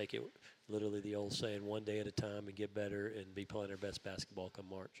practice and take it literally the old saying, one day at a time, and get better and be playing our best basketball come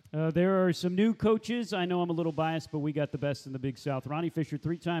March. There are some new coaches. I know I'm a little biased, but we got the best in the Big South. Ronnie Fisher,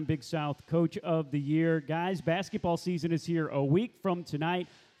 3-time Big South Coach of the Year. Guys, basketball season is here a week from tonight,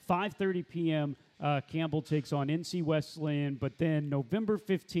 5:30 p.m. Campbell takes on NC Wesleyan, but then November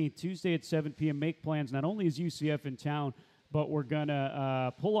 15th, Tuesday at 7 p.m., make plans. Not only is UCF in town, but we're going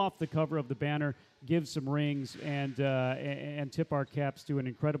to pull off the cover of the banner, give some rings, and tip our caps to an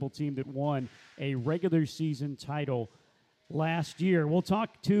incredible team that won a regular season title last year. We'll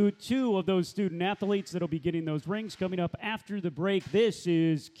talk to two of those student athletes that will be getting those rings coming up after the break. This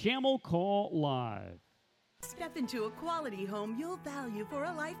is Camel Call Live. Step into a quality home you'll value for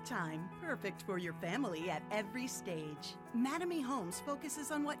a lifetime, perfect for your family at every stage. Mattamy Homes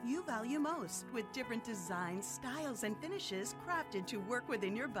focuses on what you value most, with different designs, styles, and finishes crafted to work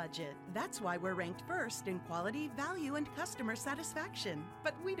within your budget. That's why we're ranked first in quality, value, and customer satisfaction.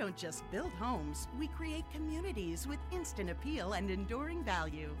 But we don't just build homes, we create communities with instant appeal and enduring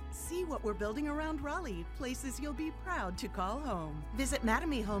value. See what we're building around Raleigh, places you'll be proud to call home. Visit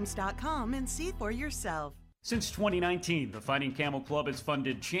MattamyHomes.com and see for yourself. Since 2019, the Fighting Camel Club has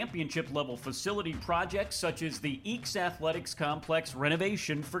funded championship-level facility projects such as the Eakes Athletics Complex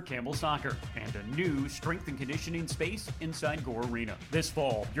renovation for Campbell Soccer and a new strength and conditioning space inside Gore Arena. This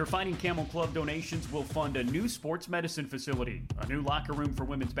fall, your Fighting Camel Club donations will fund a new sports medicine facility, a new locker room for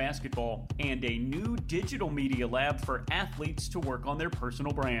women's basketball, and a new digital media lab for athletes to work on their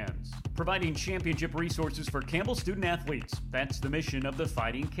personal brands. Providing championship resources for Campbell student athletes. That's the mission of the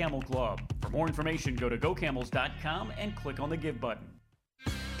Fighting Camel Club. For more information, go to GoCamels.com and click on the Give button.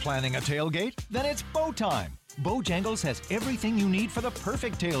 Planning a tailgate? Then it's Bow time. Bojangles has everything you need for the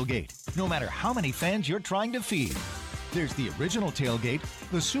perfect tailgate, no matter how many fans you're trying to feed. There's the original tailgate,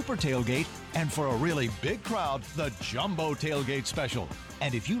 the super tailgate, and for a really big crowd, the jumbo tailgate special.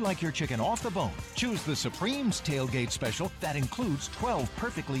 And if you like your chicken off the bone, choose the Supreme's tailgate special that includes 12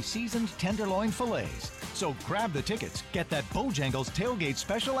 perfectly seasoned tenderloin fillets. So grab the tickets, get that Bojangles tailgate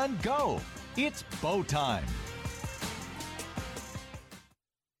special, and go. It's Bow time.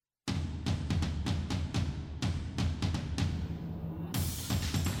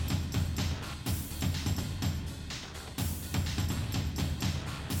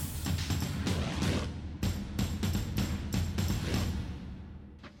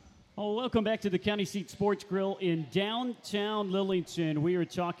 Oh, welcome back to the County Seat Sports Grill in downtown Lillington. We are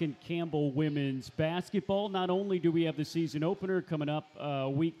talking Campbell women's basketball. Not only do we have the season opener coming up a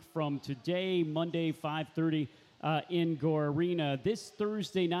week from today, Monday, 5:30 in Gore Arena. This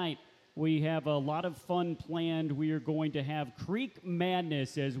Thursday night, we have a lot of fun planned. We are going to have Creek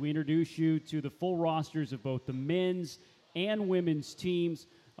Madness as we introduce you to the full rosters of both the men's and women's teams.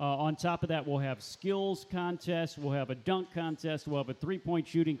 On top of that, we'll have skills contests, we'll have a dunk contest, we'll have a three-point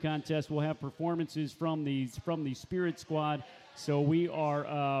shooting contest, we'll have performances from the Spirit Squad. So we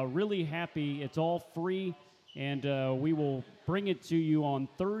are really happy. It's all free, and we will bring it to you on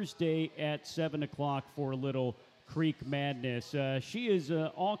Thursday at 7 o'clock for a little Creek Madness. She is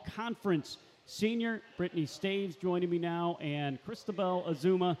all-conference senior. Brittany Staves joining me now, and Christabel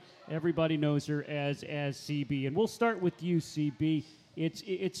Azuma. Everybody knows her as CB. And we'll start with you, CB.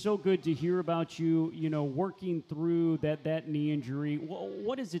 It's so good to hear about you, working through that knee injury.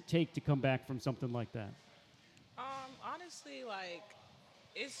 What does it take to come back from something like that? Honestly,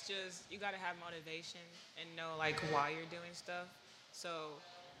 it's just you got to have motivation and know, why you're doing stuff. So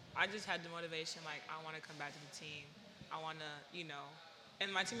I just had the motivation, I want to come back to the team. I want to,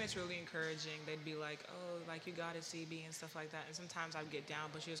 and my teammates were really encouraging. They'd be like, oh, you got it, CB, and stuff like that. And sometimes I'd get down,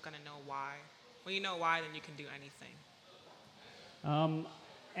 but you just got to know why. When you know why, then you can do anything.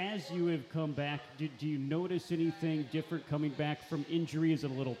 As you have come back, do you notice anything different coming back from injury? Is it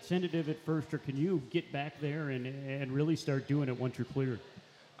a little tentative at first, or can you get back there and really start doing it once you're clear?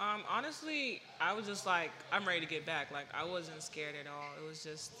 Honestly, I was just I'm ready to get back. I wasn't scared at all. It was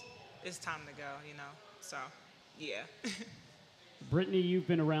just, it's time to go, So, yeah. Brittany, you've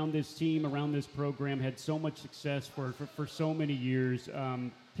been around this team, around this program, had so much success for so many years.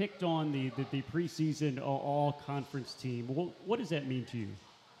 Picked on the preseason all-conference team. What does that mean to you?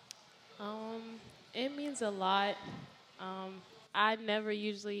 It means a lot. I never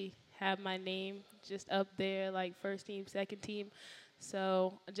usually have my name just up there, first team, second team.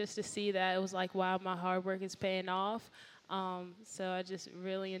 So just to see that, it was like, wow, my hard work is paying off. So I just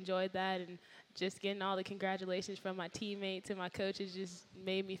really enjoyed that, and just getting all the congratulations from my teammates and my coaches just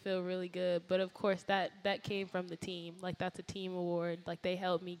made me feel really good. But of course, that came from the team. Like, that's a team award. Like, they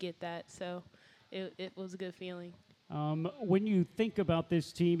helped me get that. So it was a good feeling. When you think about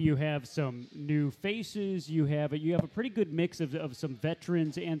this team, you have some new faces. You have a pretty good mix of some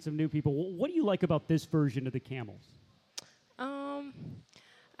veterans and some new people. What do you like about this version of the Camels?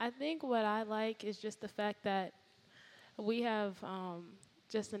 I think what I like is just the fact that we have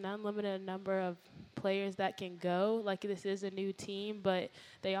just an unlimited number of players that can go. Like, this is a new team, but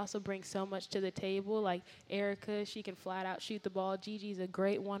they also bring so much to the table. Like, Erica, she can flat out shoot the ball. Gigi's a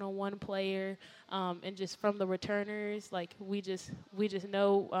great one-on-one player. And just from the returners, like, we just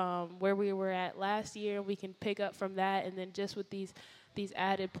know where we were at last year, and we can pick up from that. And then just with these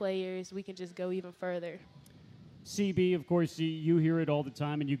added players, we can just go even further. CB, of course, you hear it all the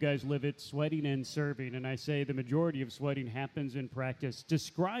time, and you guys live it, sweating and serving. And I say the majority of sweating happens in practice.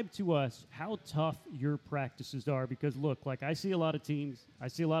 Describe to us how tough your practices are, because, look, like, I see a lot of teams. I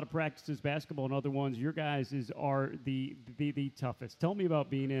see a lot of practices, basketball and other ones. Your guys are the toughest. Tell me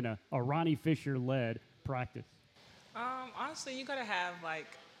about being in a Ronnie Fisher-led practice. Honestly, you got to have, like,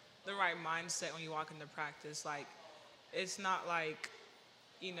 the right mindset when you walk into practice. Like, it's not like,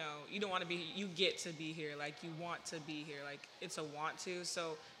 you know, you don't want to be, you get to be here. Like, you want to be here. Like, it's a want to.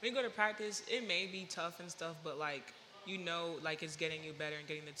 So when you go to practice, it may be tough and stuff, but, like, you know, like, it's getting you better and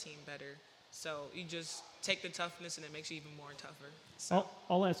getting the team better. So you just take the toughness, and it makes you even more tougher. So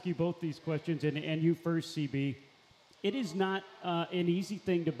I'll ask you both these questions, and you first, CB. It is not an easy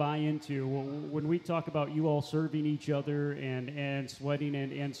thing to buy into. When we talk about you all serving each other and sweating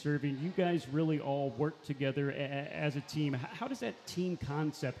and serving, you guys really all work together as a team. How does that team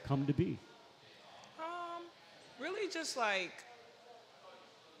concept come to be? Really just, like,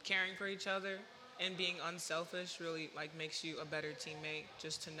 caring for each other and being unselfish really, like, makes you a better teammate.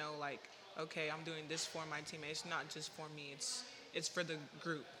 Just to know, like, okay, I'm doing this for my teammates. It's not just for me. It's for the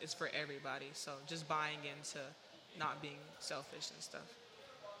group. It's for everybody. So just buying into not being selfish and stuff.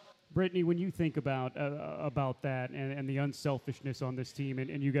 Brittany, when you think about that and the unselfishness on this team,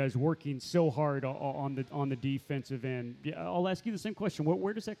 and you guys working so hard on the defensive end, I'll ask you the same question.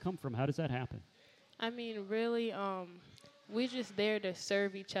 Where does that come from? How does that happen? I mean, really, we're just there to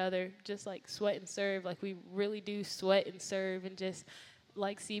serve each other, just like sweat and serve. Like, we really do sweat and serve, and just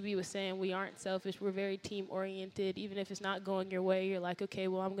like CB was saying, we aren't selfish. We're very team-oriented. Even if it's not going your way, you're like, okay,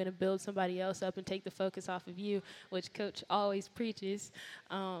 well, I'm going to build somebody else up and take the focus off of you, which Coach always preaches.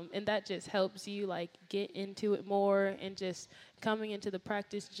 And that just helps you, like, get into it more, and just coming into the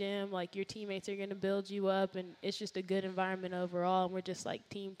practice gym, like, your teammates are going to build you up, and it's just a good environment overall. And we're just like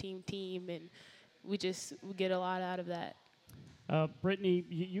team, and we get a lot out of that. Brittany,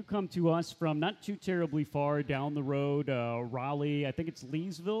 you come to us from not too terribly far down the road, Raleigh. I think it's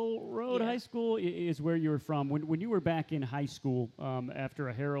Leesville Road High School is where you were from. When you were back in high school after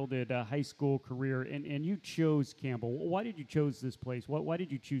a heralded high school career, and you chose Campbell, why did you choose this place? Why did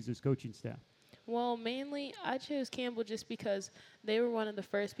you choose this coaching staff? Well, mainly I chose Campbell just because they were one of the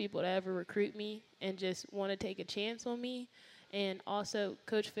first people to ever recruit me and just want to take a chance on me. And also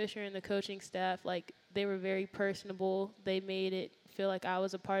Coach Fisher and the coaching staff, like, they were very personable. They made it feel like I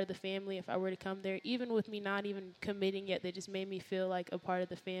was a part of the family if I were to come there. Even with me not even committing yet, they just made me feel like a part of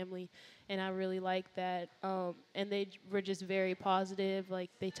the family, and I really liked that. And they were just very positive. Like,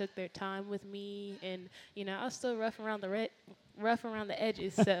 they took their time with me, and, you know, I was still rough around the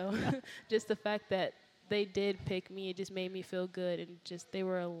edges. So just the fact that they did pick me, it just made me feel good, and just they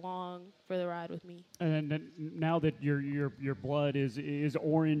were along for the ride with me. And now that your blood is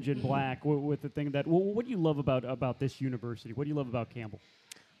orange and black with the thing that, what do you love about this university? What do you love about Campbell?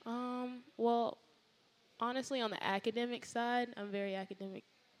 Well, honestly, on the academic side, I'm very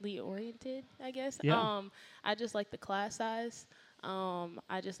academically oriented, I guess. Yeah. I just like the class size.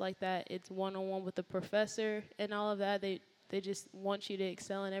 I just like that it's one-on-one with the professor and all of that. They just want you to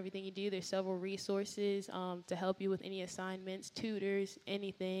excel in everything you do. There's several resources to help you with any assignments, tutors,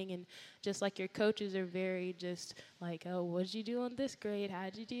 anything. And just like your coaches are very just like, oh, what did you do on this grade? How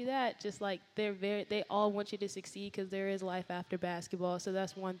did you do that? Just like they all want you to succeed because there is life after basketball. So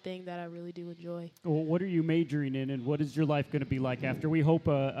that's one thing that I really do enjoy. Well, what are you majoring in, and what is your life going to be like after we hope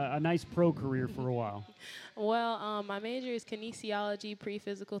a nice pro career for a while? Well, my major is kinesiology,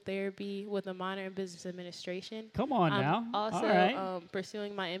 pre-physical therapy with a minor in business administration. Come on now. Also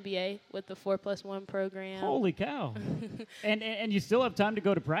pursuing my MBA with the 4+1 program. Holy cow. and you still have time to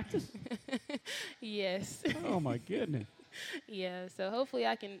go to practice? Yes. Oh, my goodness. Yeah, so hopefully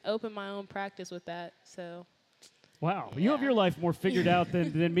I can open my own practice with that. So Wow, you have your life more figured out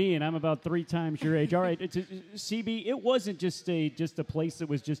than me, and I'm about 3 times your age. All right, CB, it wasn't just a place that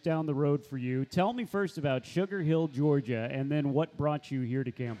was just down the road for you. Tell me first about Sugar Hill, Georgia, and then what brought you here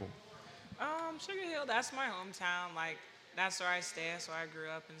to Campbell. Sugar Hill, that's my hometown. Like, that's where I stay. That's where I grew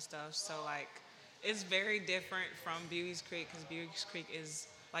up and stuff. So, like, it's very different from Buies Creek because Buies Creek is,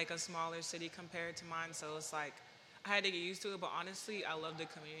 like, a smaller city compared to mine. So it's like I had to get used to it. But honestly, I love the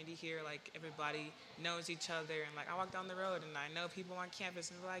community here. Like, everybody knows each other. And, like, I walk down the road and I know people on campus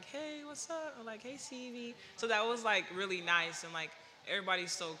and they're like, hey, what's up? I'm like, hey, CV. So that was, like, really nice. And, like,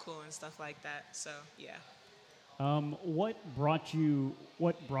 everybody's so cool and stuff like that. So, yeah. What brought you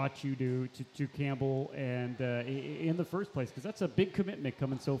to Campbell and in the first place? Because that's a big commitment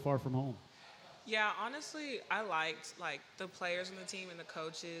coming so far from home. Yeah, honestly, I liked like the players on the team and the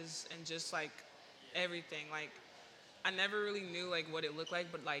coaches and just like everything. Like, I never really knew like what it looked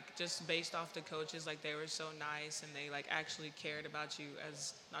like, but like just based off the coaches, like they were so nice and they like actually cared about you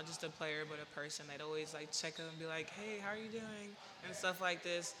as not just a player but a person. They'd always like check up and be like, hey, how are you doing? And stuff like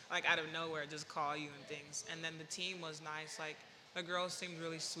this, like out of nowhere, just call you and things. And then the team was nice. Like the girls seemed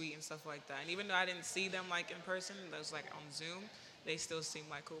really sweet and stuff like that. And even though I didn't see them like in person, that was like on Zoom, they still seemed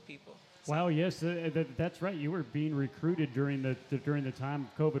like cool people. So. Wow, yes, that's right. You were being recruited during the time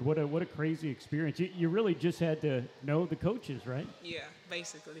of COVID. What a crazy experience. You really just had to know the coaches, right? Yeah,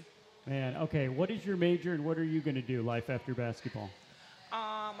 basically. Man, okay. What is your major and what are you going to do life after basketball?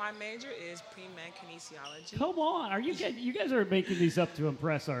 My major is pre-med kinesiology. Come on, you guys are making these up to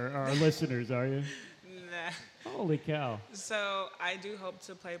impress our listeners, are you? Nah. Holy cow. So I do hope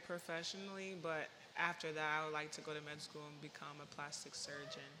to play professionally, but after that, I would like to go to med school and become a plastic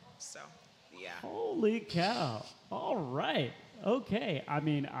surgeon. So, yeah. Holy cow. All right. Okay. I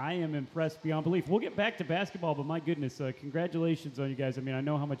mean, I am impressed beyond belief. We'll get back to basketball, but my goodness, congratulations on you guys. I mean, I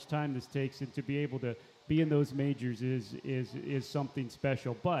know how much time this takes, and to be able to be in those majors is something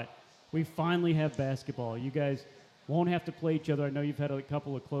special. But we finally have basketball. You guys won't have to play each other. I know you've had a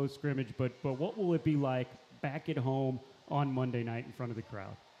couple of close scrimmage, but what will it be like back at home on Monday night in front of the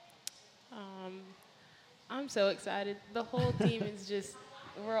crowd? I'm so excited. The whole team is just,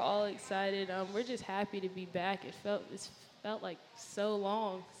 we're all excited. We're just happy to be back. It's felt like so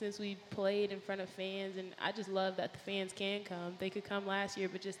long since we played in front of fans, and I just love that the fans can come. They could come last year,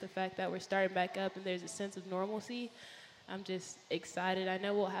 but just the fact that we're starting back up and there's a sense of normalcy, I'm just excited. I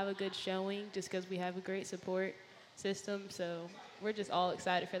know we'll have a good showing just because we have a great support system, so we're just all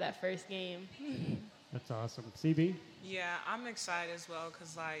excited for that first game. That's awesome. CB? Yeah, I'm excited as well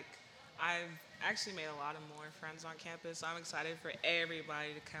because, like, I've actually made a lot of more friends on campus. So I'm excited for everybody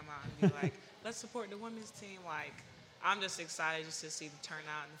to come out and be like, let's support the women's team. Like, I'm just excited just to see the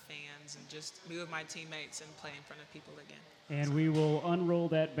turnout and the fans and just be with my teammates and play in front of people again. And we will unroll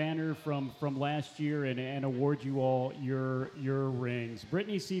that banner from last year and award you all your rings.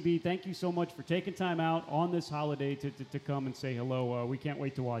 Brittany, CB, thank you so much for taking time out on this holiday to come and say hello. We can't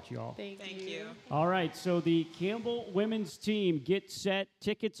wait to watch you all. Thank you. All right, so the Campbell women's team, get set.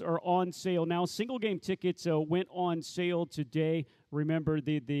 Tickets are on sale now. Single game tickets went on sale today. Remember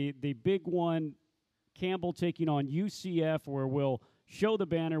the big one, Campbell taking on UCF, where we'll show the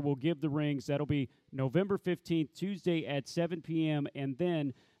banner, we'll give the rings. That'll be November 15th, Tuesday at 7 p.m. And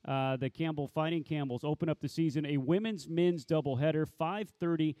then the Campbell Fighting Campbells open up the season, a women's-men's doubleheader,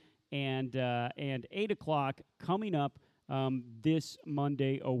 5:30 and 8 o'clock coming up this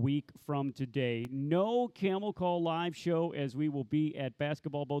Monday, a week from today. No Camel Call live show as we will be at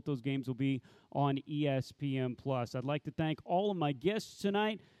basketball. Both those games will be on ESPN+. I'd like to thank all of my guests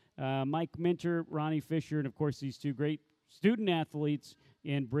tonight, Mike Minter, Ronnie Fisher, and, of course, these two great student athletes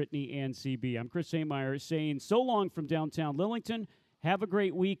in Brittany and CB. I'm Chris Haymeyer saying so long from downtown Lillington. Have a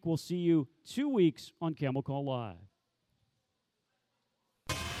great week. We'll see you 2 weeks on Camel Call Live.